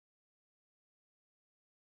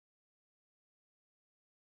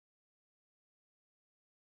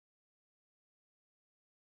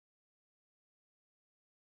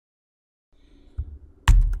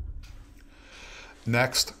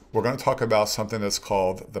Next, we're going to talk about something that's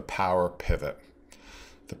called the Power Pivot.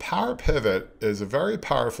 The Power Pivot is a very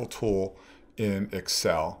powerful tool in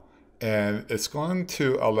Excel, and it's going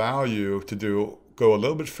to allow you to go a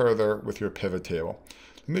little bit further with your pivot table.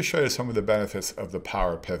 Let me show you some of the benefits of the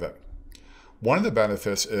Power Pivot. One of the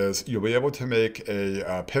benefits is you'll be able to make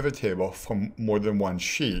a pivot table from more than one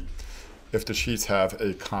sheet if the sheets have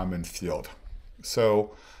a common field.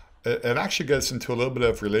 So it actually gets into a little bit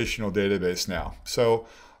of relational database now. So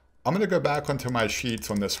I'm going to go back onto my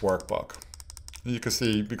sheets on this workbook. You can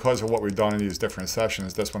see, because of what we've done in these different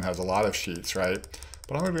sessions, this one has a lot of sheets, right?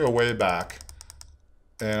 But I'm going to go way back,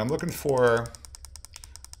 and I'm looking for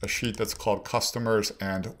a sheet that's called Customers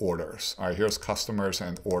and Orders. All right, here's Customers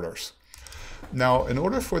and Orders. Now, in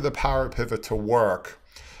order for the Power Pivot to work,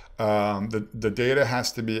 the data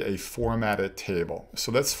has to be a formatted table.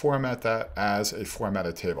 So let's format that as a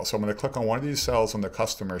formatted table. So I'm going to click on one of these cells on the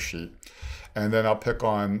customer sheet, and then I'll pick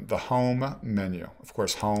on the Home menu, of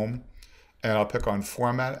course, Home, and I'll pick on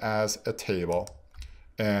Format as a Table,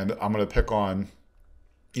 and I'm going to pick on,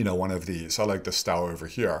 one of these. I like the style over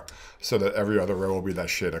here, so that every other row will be that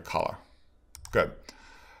shade of color. Good.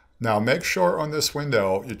 Now make sure on this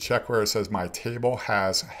window you check where it says my table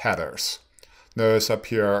has headers. Notice up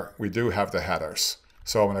here we do have the headers.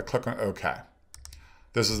 So I'm going to click on OK.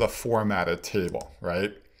 This is a formatted table,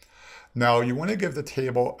 right? Now you want to give the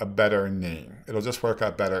table a better name. It'll just work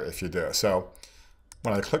out better if you do. So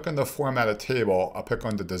when I click on the formatted table, I'll pick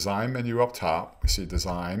on the design menu up top. You see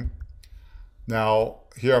design. Now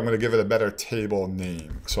here I'm going to give it a better table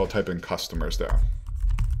name. So I'll type in customers there.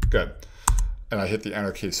 Good. And I hit the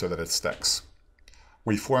enter key so that it sticks.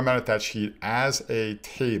 We formatted that sheet as a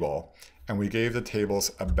table, and we gave the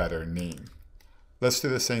tables a better name. Let's do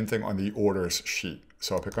the same thing on the orders sheet.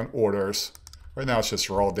 So I'll pick on orders. Right now it's just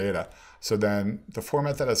raw data. So then to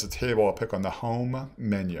format that as a table, I'll pick on the Home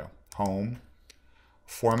menu. Home,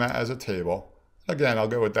 format as a table. Again, I'll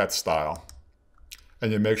go with that style.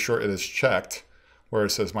 And you make sure it is checked where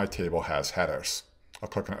it says my table has headers. I'll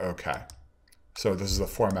click on OK. So this is a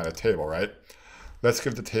formatted table, right? Let's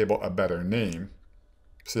give the table a better name.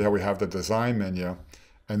 See how we have the design menu,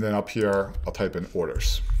 and then up here, I'll type in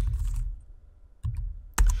orders.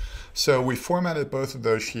 So we formatted both of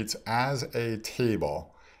those sheets as a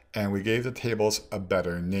table, and we gave the tables a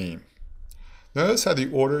better name. Notice how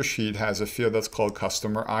the order sheet has a field that's called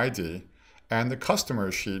customer ID, and the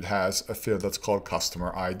customer sheet has a field that's called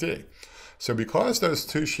customer ID. So because those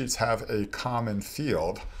two sheets have a common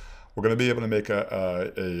field, we're going to be able to make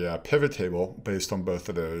a pivot table based on both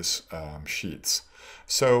of those sheets.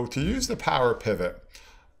 So to use the Power Pivot,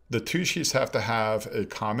 the two sheets have to have a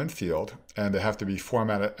common field, and they have to be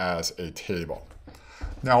formatted as a table.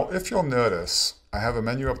 Now, if you'll notice, I have a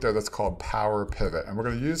menu up there that's called Power Pivot, and we're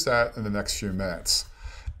going to use that in the next few minutes.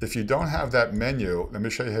 If you don't have that menu, let me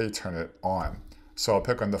show you how you turn it on. So I'll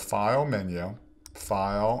pick on the File menu,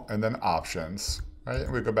 File, and then Options, right?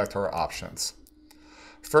 And we go back to our options.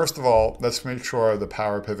 First of all, let's make sure the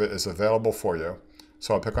Power Pivot is available for you.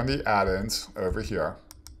 So I'll pick on the add-ins over here.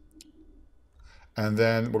 And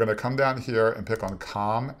then we're going to come down here and pick on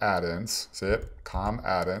COM add-ins. See it? COM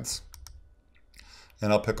add-ins.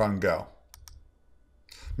 And I'll pick on Go.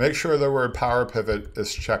 Make sure the word Power Pivot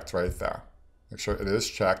is checked right there. Make sure it is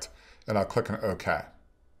checked, and I'll click on OK.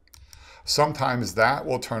 Sometimes that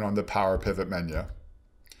will turn on the Power Pivot menu.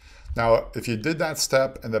 Now, if you did that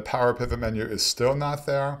step and the Power Pivot menu is still not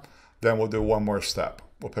there, then we'll do one more step.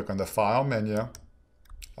 We'll pick on the File menu.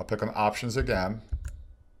 I'll pick on Options again.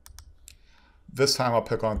 This time I'll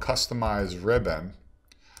pick on Customize Ribbon.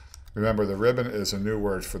 Remember, the ribbon is a new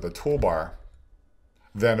word for the toolbar.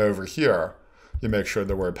 Then over here, you make sure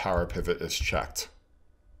the word Power Pivot is checked.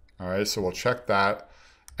 All right, so we'll check that.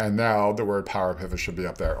 And now the word Power Pivot should be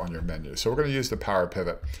up there on your menu. So we're going to use the Power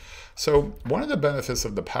Pivot. So one of the benefits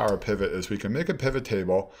of the Power Pivot is we can make a pivot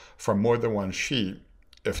table from more than one sheet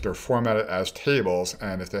if they're formatted as tables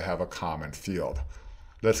and if they have a common field.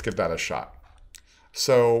 Let's give that a shot.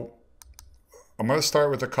 So I'm going to start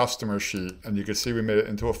with the customer sheet, and you can see we made it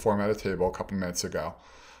into a formatted table a couple minutes ago.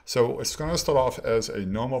 So it's going to start off as a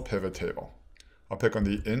normal pivot table. I'll pick on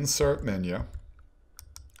the Insert menu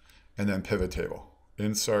and then Pivot Table.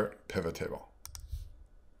 Insert Pivot Table.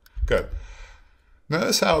 Good.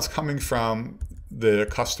 Notice how it's coming from the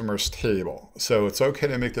customer's table. So it's okay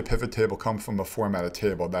to make the pivot table come from a formatted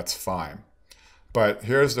table. That's fine. But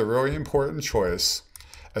here's the really important choice.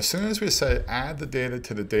 As soon as we say add the data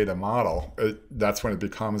to the data model, that's when it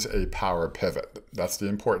becomes a Power Pivot. That's the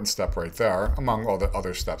important step right there, among all the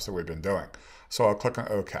other steps that we've been doing. So I'll click on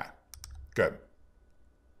OK. Good.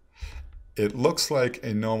 It looks like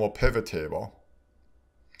a normal pivot table,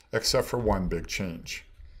 except for one big change.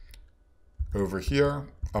 Over here,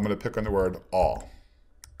 I'm going to pick on the word all.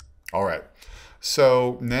 All right.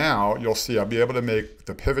 So now you'll see I'll be able to make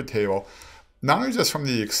the pivot table not only just from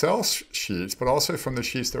the Excel sheets, but also from the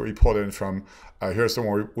sheets that we pulled in from, here's the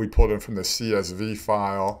one we pulled in from the CSV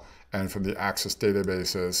file and from the Access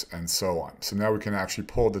databases and so on. So now we can actually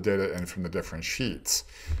pull the data in from the different sheets,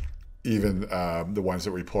 even the ones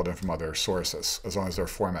that we pulled in from other sources, as long as they're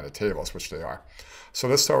formatted tables, which they are. So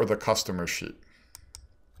let's start with the customer sheet.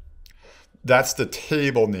 That's the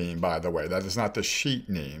table name, by the way. That is not the sheet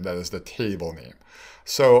name. That is the table name.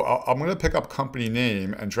 So I'm going to pick up company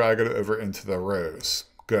name and drag it over into the rows.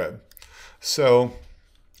 Good. So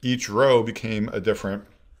each row became a different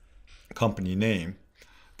company name.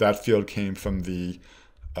 That field came from the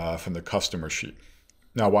customer sheet.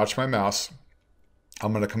 Now watch my mouse.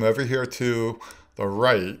 I'm going to come over here to the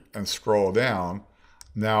right and scroll down.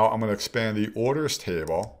 Now I'm going to expand the orders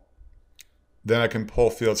table. Then I can pull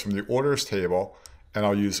fields from the orders table, and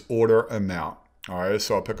I'll use order amount. All right,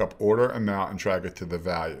 so I'll pick up order amount and drag it to the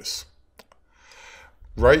values.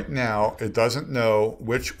 Right now, it doesn't know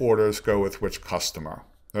which orders go with which customer.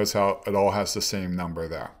 Notice how it all has the same number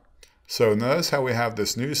there. So notice how we have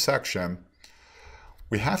this new section.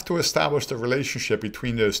 We have to establish the relationship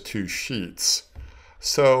between those two sheets.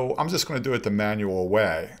 So I'm just going to do it the manual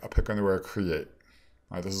way. I'll pick on the word create.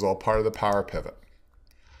 All right, this is all part of the Power Pivot.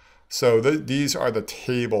 So these are the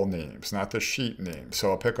table names, not the sheet names.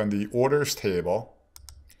 So I'll pick on the orders table,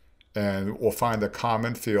 and we'll find the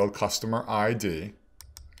common field, customer ID,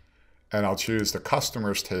 and I'll choose the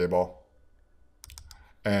customers table,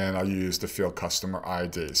 and I'll use the field customer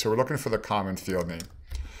ID. So we're looking for the common field name.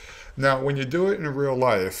 Now, when you do it in real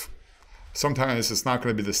life, sometimes it's not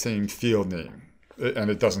going to be the same field name, and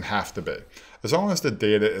it doesn't have to be. As long as the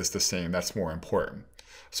data is the same, that's more important.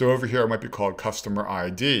 So over here, it might be called customer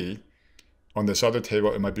ID. On this other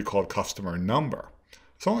table, it might be called customer number.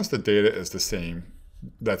 As long as the data is the same,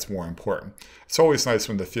 that's more important. It's always nice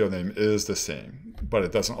when the field name is the same, but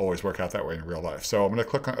it doesn't always work out that way in real life. So I'm going to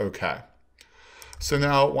click on OK. So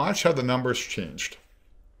now watch how the numbers changed.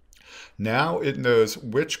 Now it knows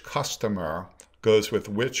which customer goes with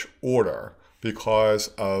which order because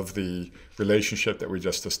of the relationship that we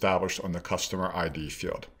just established on the customer ID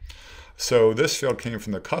field. So this field came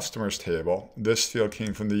from the customers table. This field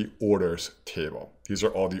came from the orders table. These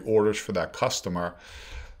are all the orders for that customer.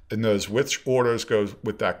 It knows which orders go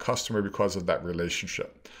with that customer because of that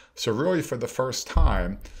relationship. So really, for the first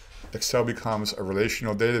time, Excel becomes a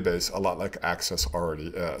relational database, a lot like Access already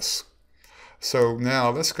is. So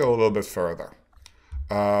now let's go a little bit further.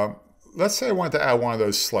 Let's say I wanted to add one of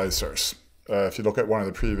those slicers. If you look at one of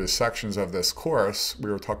the previous sections of this course,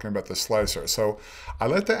 we were talking about the slicer. So I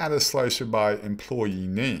like to add a slicer by employee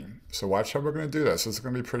name. So watch how we're going to do this. It's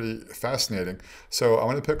going to be pretty fascinating. So I'm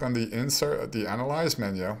going to pick on the insert, the analyze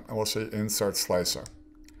menu, and we'll say insert slicer.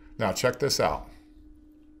 Now check this out.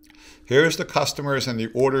 Here's the customers and the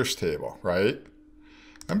orders table, right?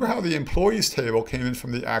 Remember how the employees table came in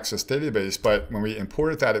from the Access database, but when we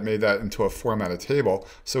imported that, it made that into a formatted table.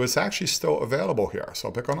 So it's actually still available here. So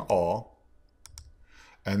I'll pick on all.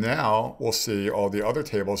 And now we'll see all the other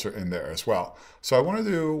tables are in there as well. So I want to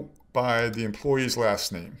do by the employee's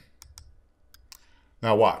last name.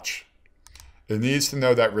 Now watch. It needs to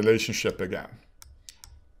know that relationship again.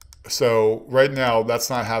 So right now,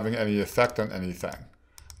 that's not having any effect on anything.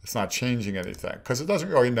 It's not changing anything because it doesn't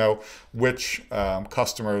really know which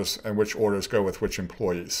customers and which orders go with which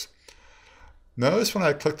employees. Notice when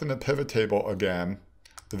I clicked on the pivot table again,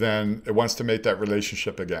 then it wants to make that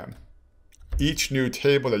relationship again. Each new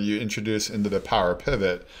table that you introduce into the Power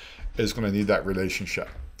Pivot is going to need that relationship.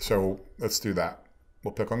 So let's do that.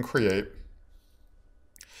 We'll pick on Create.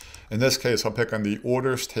 In this case, I'll pick on the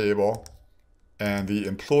Orders table, and the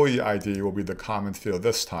Employee ID will be the common field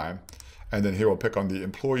this time. And then here we'll pick on the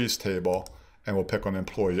Employees table, and we'll pick on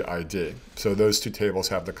Employee ID. So those two tables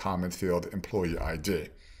have the common field Employee ID.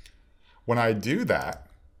 When I do that,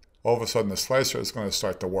 all of a sudden the slicer is going to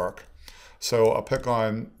start to work. So I'll pick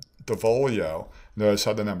on the Volio. Notice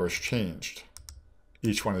how the numbers changed.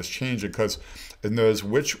 Each one is changing because it knows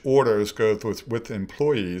which orders go with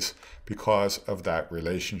employees because of that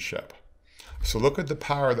relationship. So look at the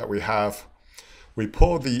power that we have. We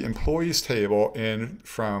pulled the employees table in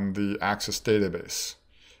from the Access database.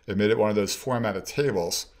 It made it one of those formatted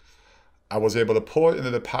tables. I was able to pull it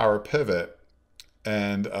into the Power Pivot,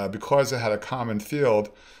 and because it had a common field,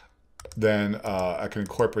 then I can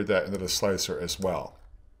incorporate that into the slicer as well.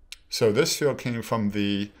 So this field came from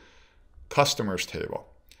the customers table.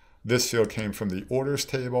 This field came from the orders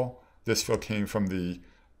table. This field came from the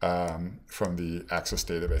from the Access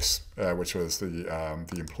database, which was the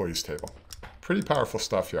employees table. Pretty powerful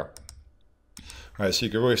stuff here. All right, so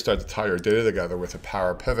you can really start to tie your data together with the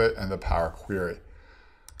Power Pivot and the Power Query.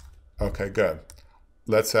 Okay, good.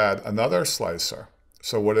 Let's add another slicer.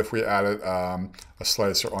 So what if we added a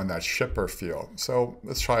slicer on that shipper field? So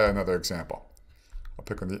let's try another example. I'll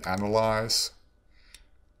pick on the Analyze,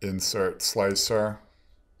 Insert Slicer.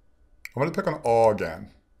 I'm going to pick on All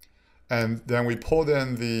again. And then we pulled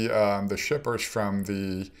in the shippers from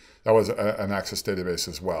that was an Access database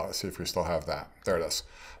as well. Let's see if we still have that. There it is.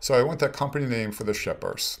 So I want that company name for the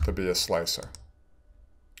shippers to be a slicer.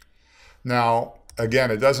 Now, again,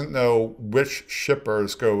 it doesn't know which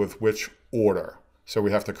shippers go with which order. So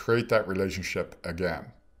we have to create that relationship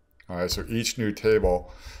again. All right, so each new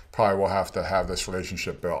table probably will have to have this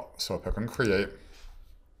relationship built. So I'll pick on Create.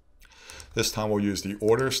 This time we'll use the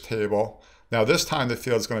Orders table. Now this time the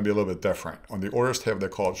field is going to be a little bit different. On the Orders table, they're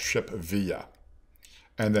called Ship Via.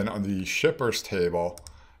 And then on the Shippers table,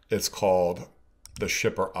 it's called the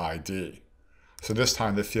Shipper ID. So this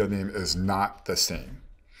time the field name is not the same.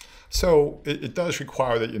 So it does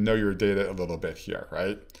require that you know your data a little bit here,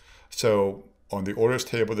 right? So on the Orders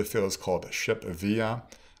table, the field is called Ship Via.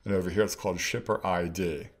 And over here, it's called Shipper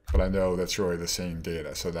ID. But I know that's really the same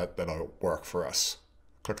data, so that'll work for us.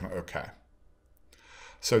 Click on OK.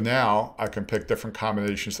 So now I can pick different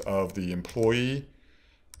combinations of the employee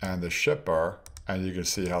and the shipper, and you can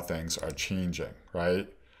see how things are changing, right?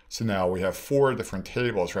 So now we have 4 different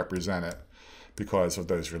tables represented because of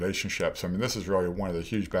those relationships. I mean, this is really one of the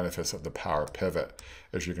huge benefits of the Power Pivot,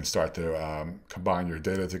 is you can start to combine your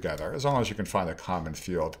data together, as long as you can find a common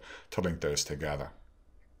field to link those together.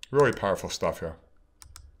 Really powerful stuff here.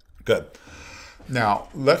 Good. Now,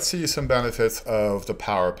 let's see some benefits of the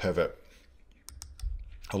Power Pivot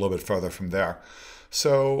a little bit further from there.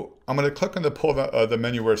 So I'm going to click on the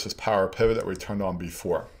menu where it says Power Pivot that we turned on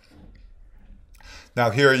before.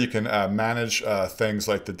 Now here you can manage things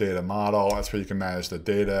like the data model. That's where you can manage the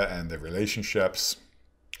data and the relationships.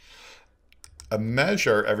 A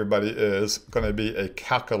measure, everybody, is going to be a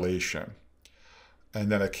calculation. And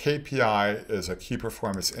then a KPI is a key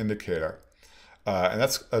performance indicator. And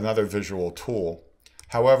that's another visual tool.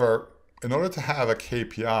 However, in order to have a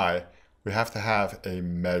KPI, we have to have a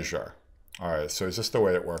measure. All right, so it's just the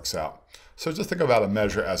way it works out. So just think about a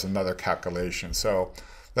measure as another calculation. So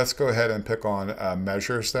let's go ahead and pick on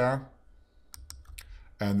measures there.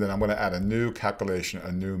 And then I'm going to add a new calculation,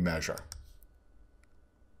 a new measure.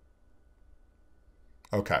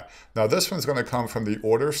 Okay, now this one's going to come from the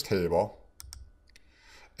Orders table.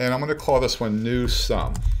 And I'm going to call this one New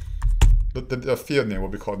Sum. The field name will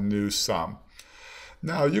be called New Sum.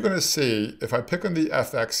 Now you're going to see, if I pick on the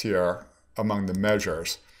FX here among the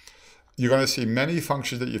measures, you're going to see many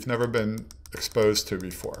functions that you've never been exposed to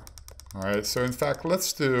before. All right, so in fact,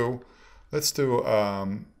 let's do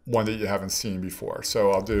one that you haven't seen before.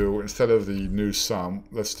 So I'll do, instead of the New Sum,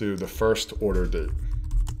 let's do the first order date.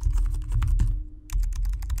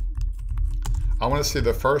 I want to see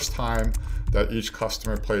the first time that each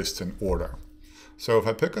customer placed an order. So if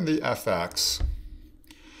I pick on the FX,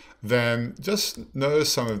 then just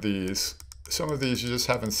notice some of these you just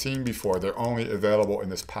haven't seen before. They're only available in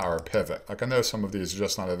this Power Pivot. Like I know some of these are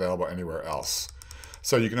just not available anywhere else.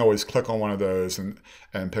 So you can always click on one of those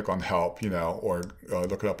and pick on Help, you know, or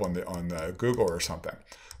look it up on Google or something.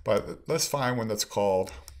 But let's find one that's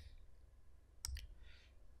called,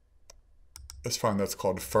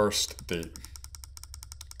 First Date.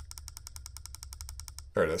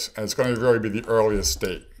 There it is. And it's going to really be the earliest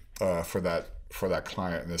date for that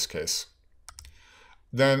client in this case.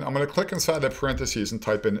 Then I'm going to click inside the parentheses and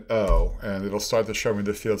type in O, and it'll start to show me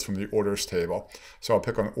the fields from the Orders table. So I'll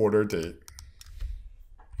pick on Order Date.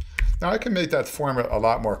 Now I can make that format a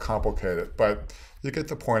lot more complicated, but you get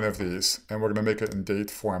the point of these, and we're going to make it in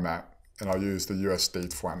date format, and I'll use the US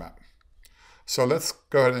date format. So let's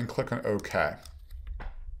go ahead and click on OK.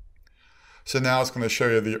 So now it's going to show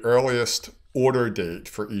you the earliest order date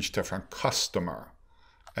for each different customer,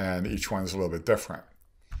 and each one's a little bit different.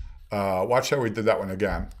 Watch how we did that one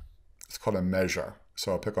again. It's called a measure.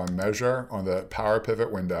 So I'll pick on Measure on the Power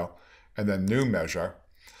Pivot window, and then New Measure.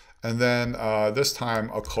 And then this time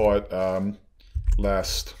I'll call it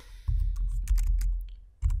Last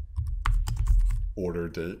Order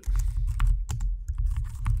Date.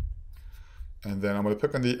 And then I'm going to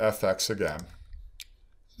pick on the FX again.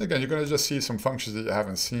 Again, you're going to just see some functions that you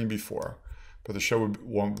haven't seen before. But the show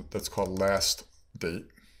one that's called Last Date.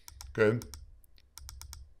 Good.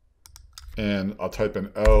 And I'll type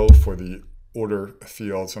in O for the order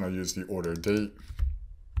fields, and I'll use the order date.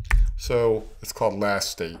 So it's called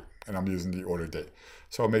Last Date, and I'm using the order date.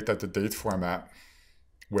 So I'll make that the date format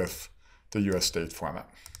with the US date format.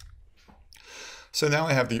 So now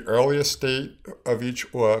I have the earliest date of each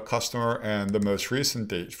customer and the most recent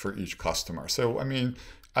date for each customer. So, I mean,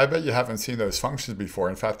 I bet you haven't seen those functions before.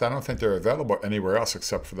 In fact, I don't think they're available anywhere else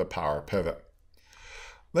except for the Power Pivot.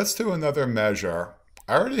 Let's do another measure.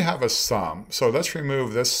 I already have a sum, so let's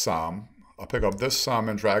remove this sum. I'll pick up this sum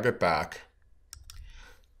and drag it back.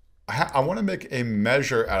 I want to make a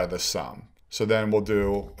measure out of the sum. So then we'll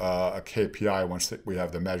do a KPI once we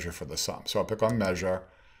have the measure for the sum. So I'll pick on measure,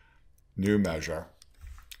 new measure.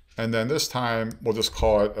 And then this time we'll just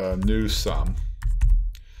call it a new sum.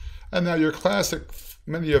 And now your classic,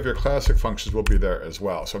 many of your classic functions will be there as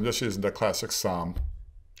well. So I'm just using the classic sum.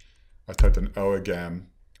 I typed an O again,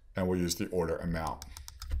 and we'll use the order amount.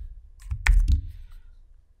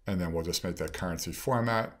 And then we'll just make that currency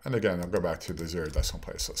format. And again, I'll go back to the 0 decimal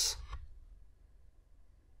places.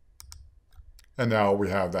 And now we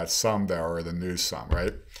have that sum there, or the new sum,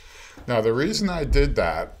 right? Now, the reason I did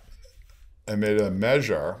that and made it a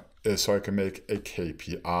measure is so I can make a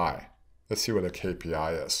KPI. Let's see what a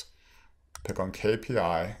KPI is. Pick on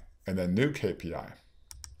KPI and then new KPI.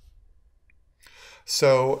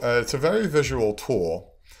 So it's a very visual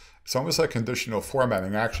tool. It's almost like conditional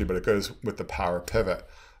formatting actually, but it goes with the Power Pivot.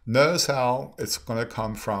 Notice how it's going to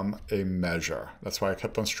come from a measure. That's why I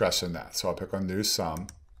kept on stressing that. So I'll pick on new sum.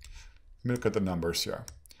 Let me look at the numbers here.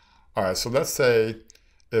 All right, so let's say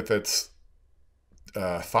if it's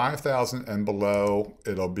 5,000 and below,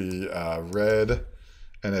 it'll be red.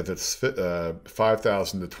 And if it's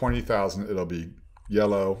 5,000 to 20,000, it'll be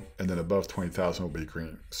yellow. And then above 20,000 will be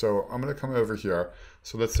green. So I'm going to come over here.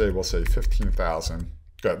 So let's say we'll say 15,000.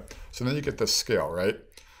 Good. So then you get the scale, right?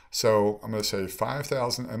 So I'm going to say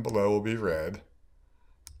 5,000 and below will be red.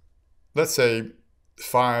 Let's say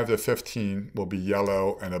 5 to 15 will be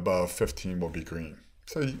yellow and above 15 will be green.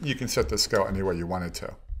 So you can set the scale any way you wanted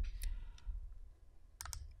to.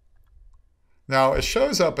 Now it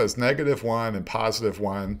shows up as -1 and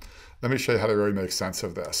 +1. Let me show you how to really make sense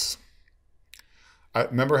of this.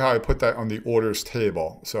 Remember how I put that on the orders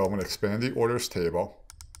table. So I'm going to expand the orders table,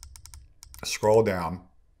 scroll down,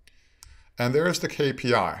 and there's the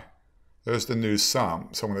KPI. There's the new sum.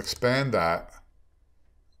 So I'm going to expand that,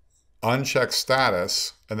 uncheck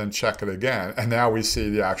status, and then check it again. And now we see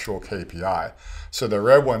the actual KPI. So the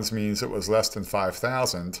red ones means it was less than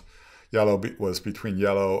 5,000. Yellow was between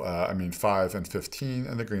 5 and 15,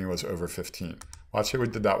 and the green was over 15. Watch here, we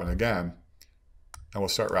did that one again, and we'll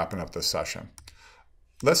start wrapping up this session.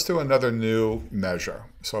 Let's do another new measure.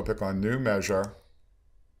 So I'll pick on new measure.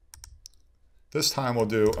 This time we'll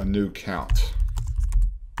do a new count.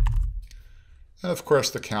 And of course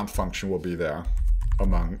the count function will be there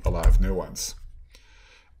among a lot of new ones.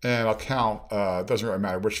 And I'll count, it doesn't really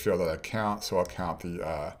matter which field that I count, so I'll count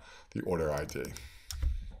the order ID.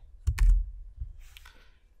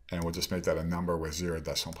 And we'll just make that a number with 0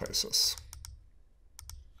 decimal places.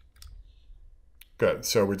 Good,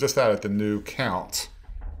 so we just added the new count.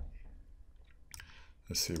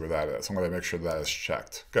 Let's see where that is. I'm going to make sure that is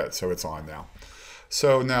checked. Good, so it's on now.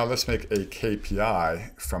 So now let's make a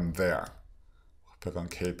KPI from there. Click on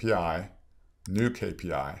KPI, new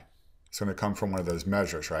KPI. It's going to come from one of those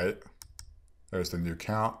measures, right? There's the new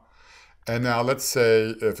count. And now let's say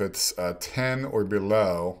if it's 10 or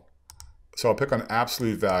below, so I'll pick on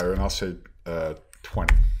absolute value and I'll say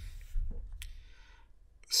 20.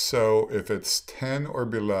 So if it's 10 or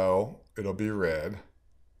below, it'll be red.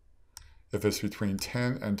 If it's between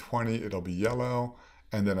 10 and 20, it'll be yellow.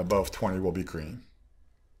 And then above 20 will be green.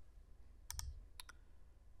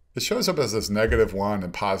 It shows up as this -1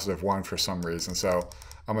 and +1 for some reason. So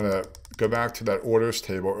I'm going to go back to that orders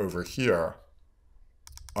table over here,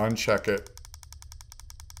 uncheck it.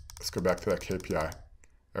 Let's go back to that KPI.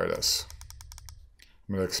 There it is.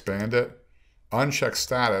 I'm going to expand it, uncheck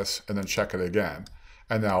status, and then check it again.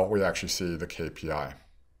 And now we actually see the KPI.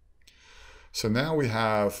 So now we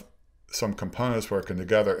have some components working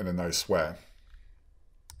together in a nice way.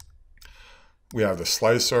 We have the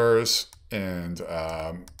slicers, and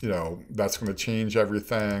that's going to change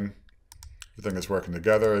everything. Everything is working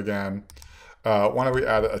together again. Why don't we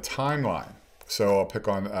add a timeline? So I'll pick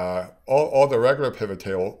on all the regular pivot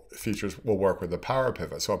table features will work with the Power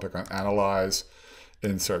Pivot. So I'll pick on Analyze,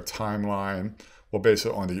 Insert Timeline. We'll base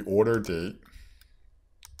it on the order date.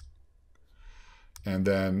 And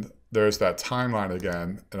then there's that timeline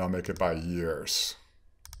again, and I'll make it by years.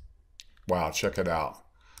 Wow, check it out.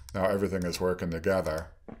 Now everything is working together.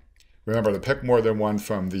 Remember to pick more than one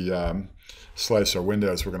from the slicer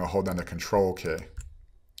windows. We're going to hold down the Control key.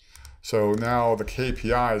 So now the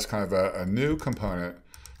KPI is kind of a new component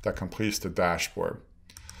that completes the dashboard.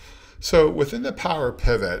 So within the Power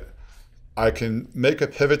Pivot, I can make a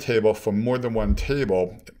pivot table from more than one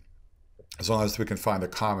table as long as we can find a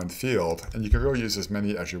common field. And you can really use as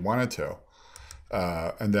many as you wanted to.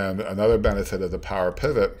 And then another benefit of the Power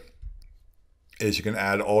Pivot is you can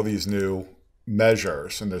add all these new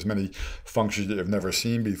measures, and there's many functions that you've never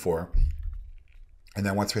seen before. And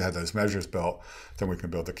then once we have those measures built, then we can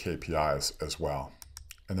build the KPIs as well.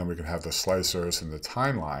 And then we can have the slicers and the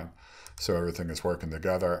timeline, so everything is working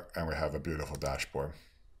together and we have a beautiful dashboard.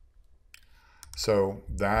 So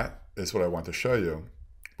that is what I want to show you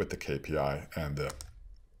with the KPI and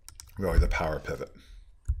really the Power Pivot.